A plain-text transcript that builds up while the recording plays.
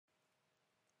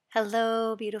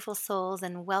Hello, beautiful souls,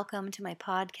 and welcome to my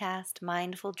podcast,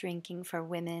 Mindful Drinking for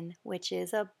Women, which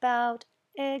is about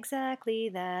exactly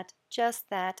that, just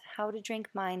that, how to drink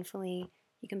mindfully.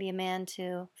 You can be a man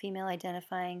too, female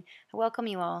identifying. I welcome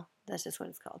you all. That's just what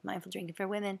it's called, Mindful Drinking for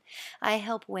Women. I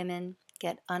help women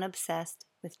get unobsessed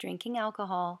with drinking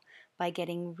alcohol by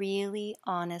getting really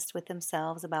honest with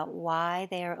themselves about why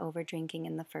they are over drinking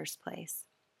in the first place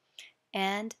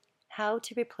and how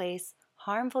to replace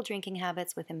harmful drinking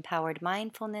habits with empowered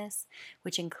mindfulness,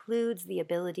 which includes the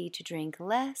ability to drink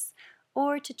less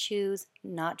or to choose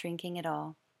not drinking at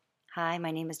all. Hi,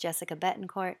 my name is Jessica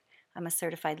Betancourt. I'm a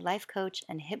certified life coach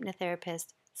and hypnotherapist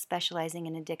specializing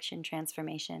in addiction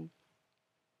transformation.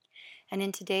 And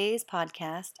in today's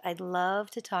podcast, I'd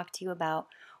love to talk to you about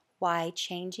why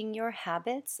changing your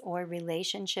habits or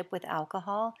relationship with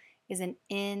alcohol is an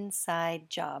inside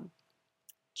job.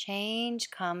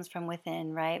 Change comes from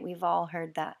within, right? We've all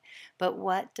heard that. But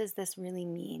what does this really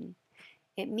mean?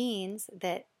 It means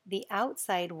that the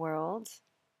outside world,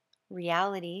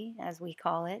 reality as we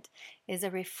call it, is a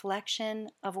reflection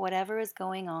of whatever is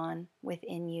going on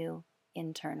within you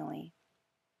internally.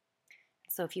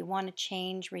 So if you want to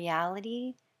change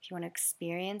reality, if you want to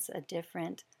experience a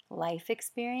different life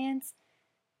experience,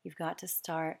 you've got to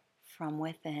start from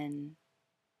within.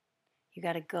 You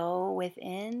got to go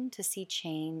within to see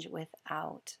change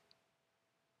without.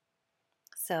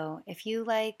 So, if you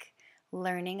like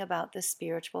learning about the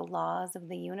spiritual laws of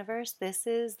the universe, this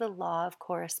is the law of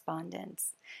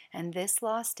correspondence. And this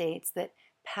law states that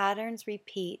patterns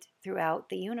repeat throughout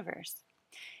the universe.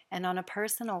 And on a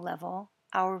personal level,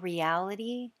 our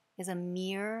reality is a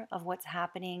mirror of what's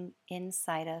happening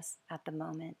inside us at the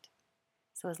moment.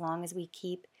 So, as long as we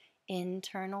keep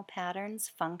internal patterns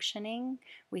functioning,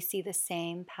 we see the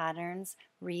same patterns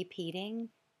repeating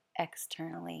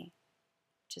externally,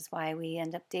 which is why we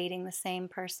end up dating the same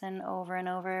person over and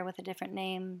over with a different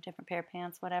name, different pair of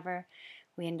pants, whatever.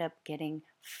 We end up getting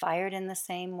fired in the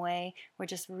same way. We're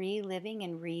just reliving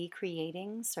and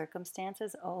recreating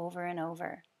circumstances over and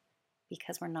over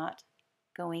because we're not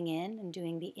going in and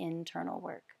doing the internal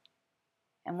work.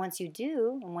 And once you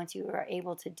do, and once you are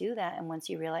able to do that, and once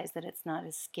you realize that it's not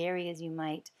as scary as you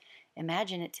might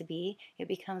imagine it to be, it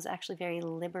becomes actually very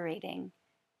liberating,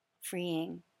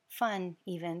 freeing, fun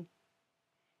even.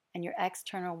 And your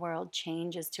external world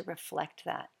changes to reflect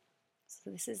that.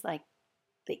 So this is like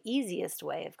the easiest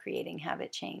way of creating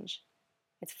habit change.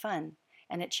 It's fun,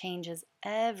 and it changes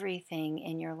everything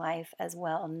in your life as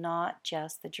well, not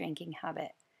just the drinking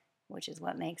habit, which is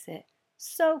what makes it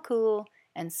so cool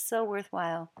and so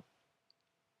worthwhile.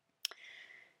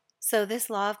 So this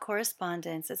law of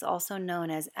correspondence is also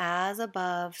known as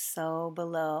above, so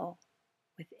below.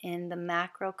 Within the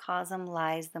macrocosm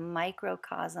lies the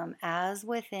microcosm, as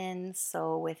within,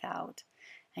 so without.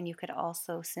 And you could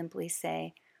also simply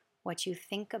say, what you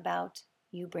think about,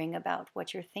 you bring about.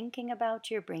 What you're thinking about,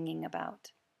 you're bringing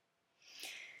about.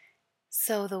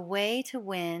 So the way to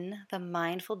win the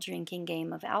mindful drinking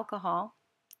game of alcohol,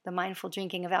 the mindful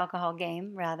drinking of alcohol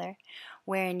game, rather,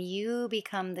 wherein you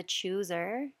become the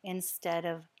chooser instead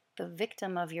of the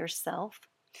victim of yourself,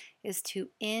 is to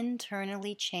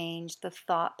internally change the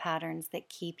thought patterns that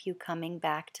keep you coming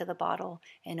back to the bottle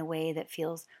in a way that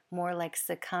feels more like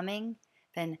succumbing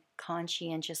than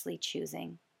conscientiously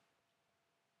choosing.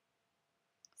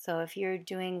 So if you're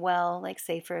doing well, like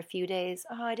say for a few days,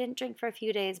 oh, I didn't drink for a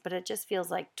few days, but it just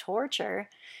feels like torture,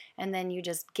 and then you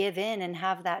just give in and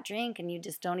have that drink and you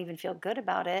just don't even feel good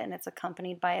about it, and it's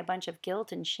accompanied by a bunch of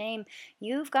guilt and shame,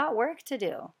 you've got work to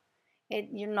do.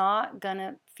 You're not going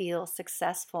to feel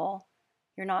successful.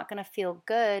 You're not going to feel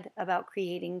good about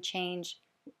creating change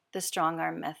the strong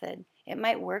arm method. It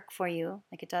might work for you,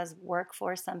 like it does work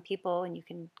for some people, and you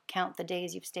can count the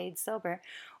days you've stayed sober,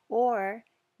 or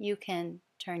you can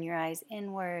turn your eyes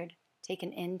inward, take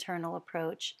an internal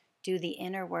approach, do the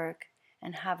inner work,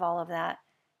 and have all of that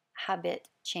habit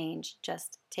change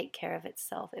just take care of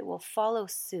itself. It will follow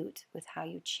suit with how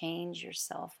you change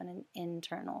yourself in an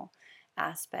internal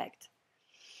aspect.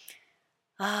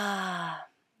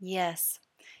 Yes,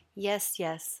 yes,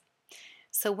 yes.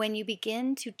 So when you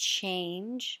begin to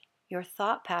change your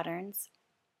thought patterns,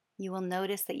 you will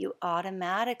notice that you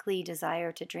automatically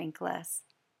desire to drink less.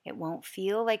 It won't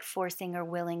feel like forcing or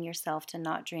willing yourself to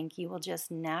not drink. You will just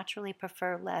naturally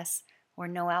prefer less or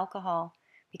no alcohol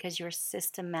because you're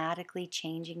systematically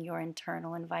changing your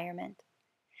internal environment.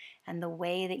 And the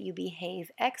way that you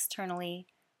behave externally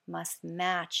must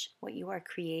match what you are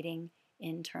creating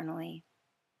internally.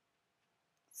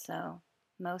 So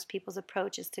most people's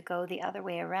approach is to go the other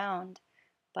way around.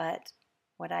 But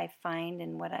what I find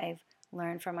and what I've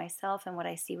learn for myself and what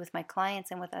I see with my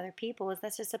clients and with other people is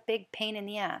that's just a big pain in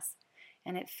the ass.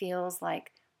 And it feels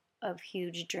like a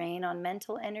huge drain on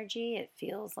mental energy. It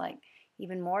feels like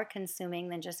even more consuming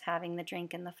than just having the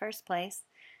drink in the first place.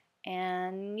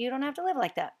 And you don't have to live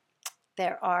like that.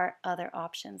 There are other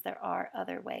options. There are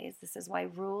other ways. This is why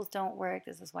rules don't work.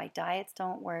 This is why diets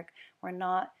don't work. We're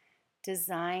not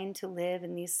designed to live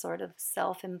in these sort of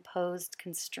self-imposed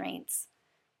constraints.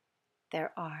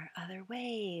 There are other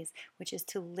ways, which is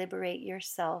to liberate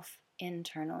yourself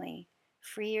internally.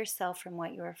 Free yourself from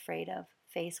what you're afraid of.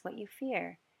 Face what you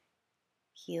fear.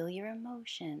 Heal your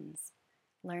emotions.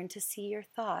 Learn to see your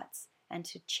thoughts and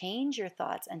to change your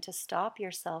thoughts and to stop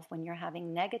yourself when you're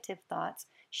having negative thoughts,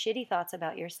 shitty thoughts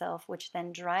about yourself, which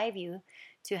then drive you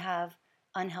to have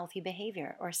unhealthy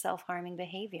behavior or self-harming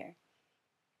behavior.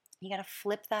 You got to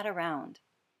flip that around.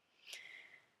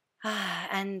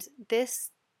 And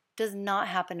this does not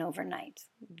happen overnight.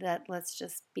 Let's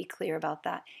just be clear about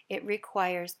that. It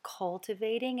requires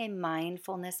cultivating a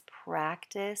mindfulness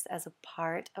practice as a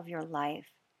part of your life.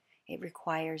 It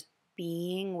requires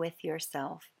being with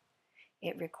yourself.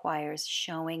 It requires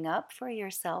showing up for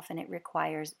yourself, and it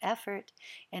requires effort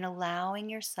in allowing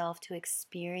yourself to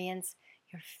experience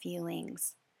your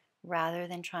feelings rather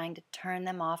than trying to turn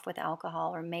them off with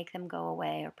alcohol or make them go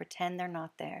away or pretend they're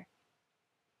not there.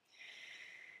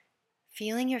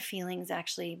 Feeling your feelings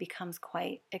actually becomes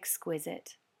quite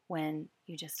exquisite when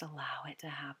you just allow it to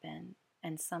happen.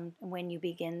 And when you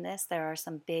begin this, there are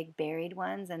some big buried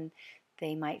ones, and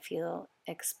they might feel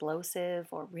explosive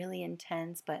or really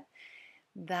intense, but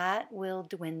that will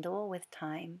dwindle with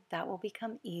time. That will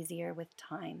become easier with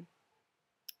time.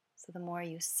 So the more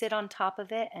you sit on top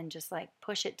of it and just like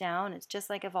push it down, it's just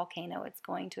like a volcano. It's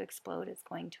going to explode. It's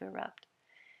going to erupt.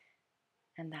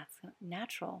 And that's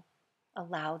natural.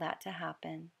 Allow that to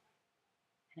happen.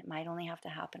 And it might only have to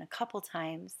happen a couple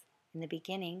times in the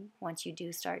beginning once you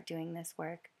do start doing this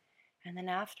work. And then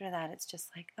after that, it's just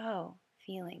like, oh,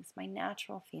 feelings, my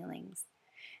natural feelings.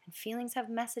 And feelings have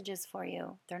messages for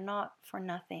you. They're not for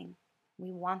nothing.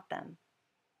 We want them.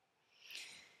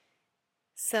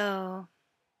 So,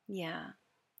 yeah.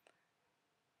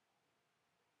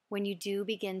 When you do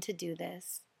begin to do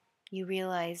this, you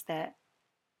realize that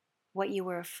what you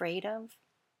were afraid of,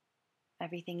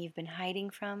 everything you've been hiding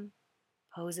from,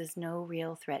 poses no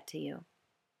real threat to you.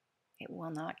 It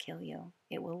will not kill you.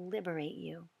 It will liberate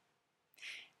you.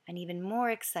 And even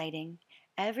more exciting,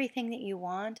 everything that you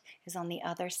want is on the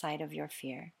other side of your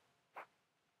fear.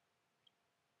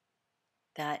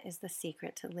 That is the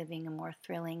secret to living a more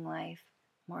thrilling life,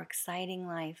 more exciting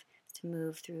life, is to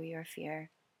move through your fear.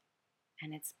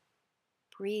 And it's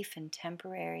brief and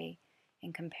temporary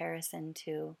in comparison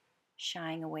to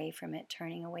shying away from it,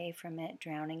 turning away from it,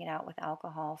 drowning it out with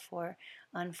alcohol for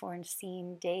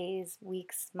unforeseen days,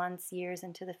 weeks, months, years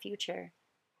into the future.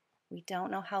 We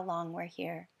don't know how long we're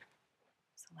here,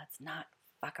 so let's not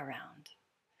fuck around.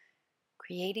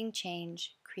 Creating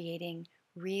change, creating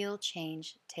real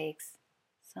change takes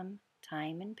some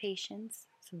time and patience,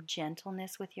 some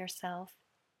gentleness with yourself.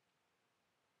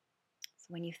 So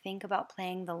when you think about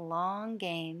playing the long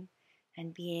game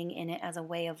and being in it as a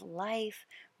way of life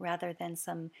rather than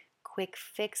some quick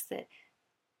fix that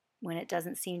when it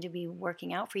doesn't seem to be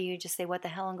working out for you, just say, what the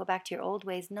hell, and go back to your old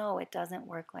ways. No, it doesn't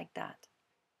work like that.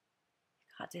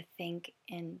 You've got to think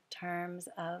in terms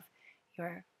of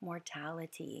your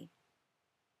mortality.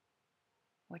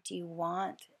 What do you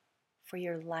want for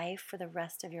your life, for the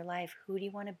rest of your life? Who do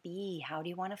you want to be? How do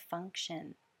you want to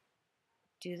function?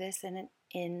 Do this in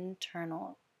an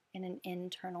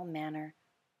internal manner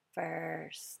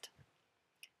first.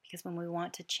 Because when we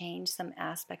want to change some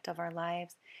aspect of our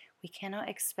lives, we cannot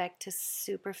expect to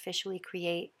superficially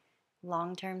create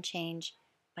long-term change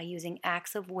by using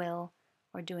acts of will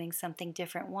or doing something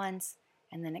different once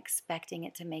and then expecting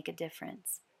it to make a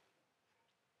difference.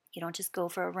 You don't just go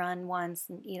for a run once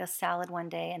and eat a salad one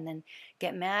day and then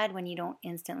get mad when you don't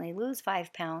instantly lose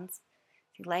 5 pounds.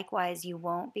 Likewise, you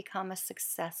won't become a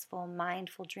successful,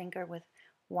 mindful drinker with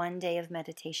one day of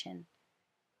meditation.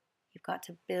 You've got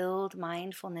to build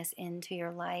mindfulness into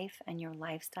your life and your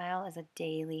lifestyle as a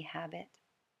daily habit.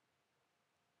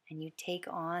 And you take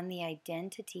on the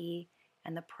identity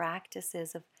and the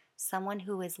practices of someone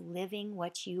who is living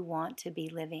what you want to be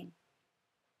living.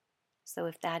 So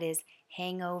if that is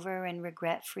hangover and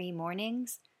regret-free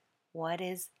mornings, what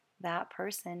is that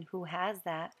person who has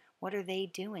that? What are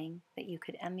they doing that you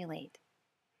could emulate?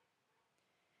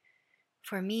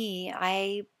 For me,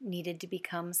 I needed to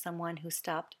become someone who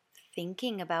stopped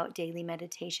thinking about daily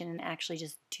meditation and actually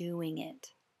just doing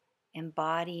it,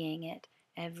 embodying it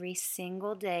every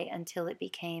single day until it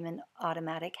became an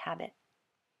automatic habit.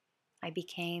 I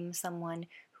became someone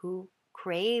who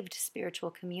craved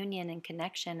spiritual communion and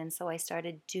connection, and so I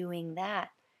started doing that,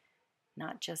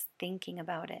 not just thinking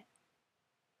about it.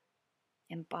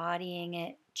 Embodying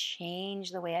it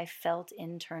changed the way I felt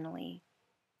internally.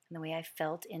 And the way I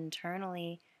felt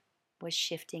internally was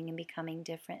shifting and becoming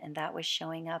different, and that was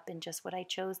showing up in just what I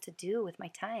chose to do with my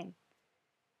time.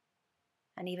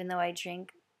 And even though I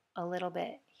drink a little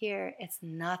bit here, it's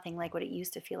nothing like what it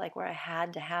used to feel like, where I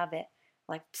had to have it,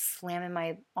 like slamming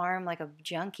my arm like a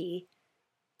junkie.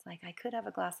 It's like I could have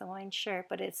a glass of wine, sure,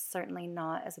 but it's certainly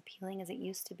not as appealing as it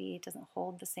used to be. It doesn't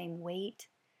hold the same weight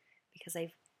because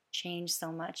I've changed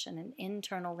so much in an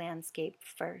internal landscape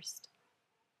first.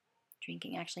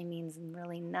 Drinking actually means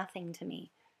really nothing to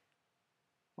me,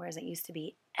 whereas it used to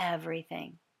be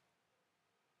everything.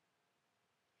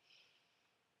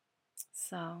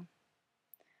 So,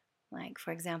 like,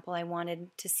 for example, I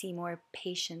wanted to see more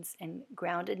patience and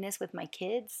groundedness with my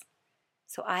kids.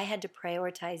 So I had to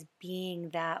prioritize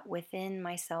being that within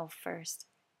myself first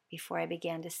before I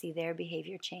began to see their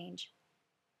behavior change.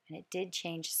 And it did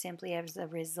change simply as a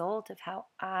result of how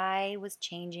I was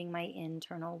changing my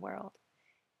internal world.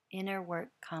 Inner work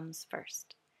comes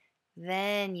first.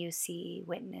 Then you see,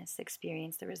 witness,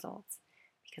 experience the results.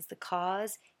 Because the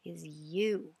cause is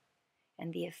you,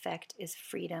 and the effect is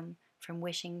freedom from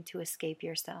wishing to escape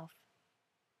yourself.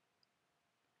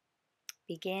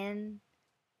 Begin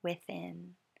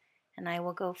within. And I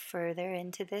will go further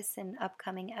into this in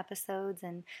upcoming episodes.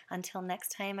 And until next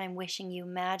time, I'm wishing you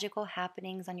magical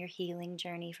happenings on your healing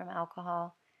journey from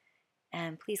alcohol.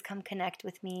 And please come connect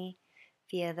with me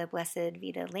via the Blessed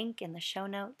Vita link in the show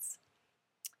notes.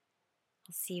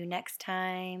 I'll see you next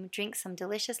time. Drink some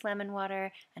delicious lemon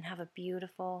water and have a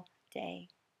beautiful day.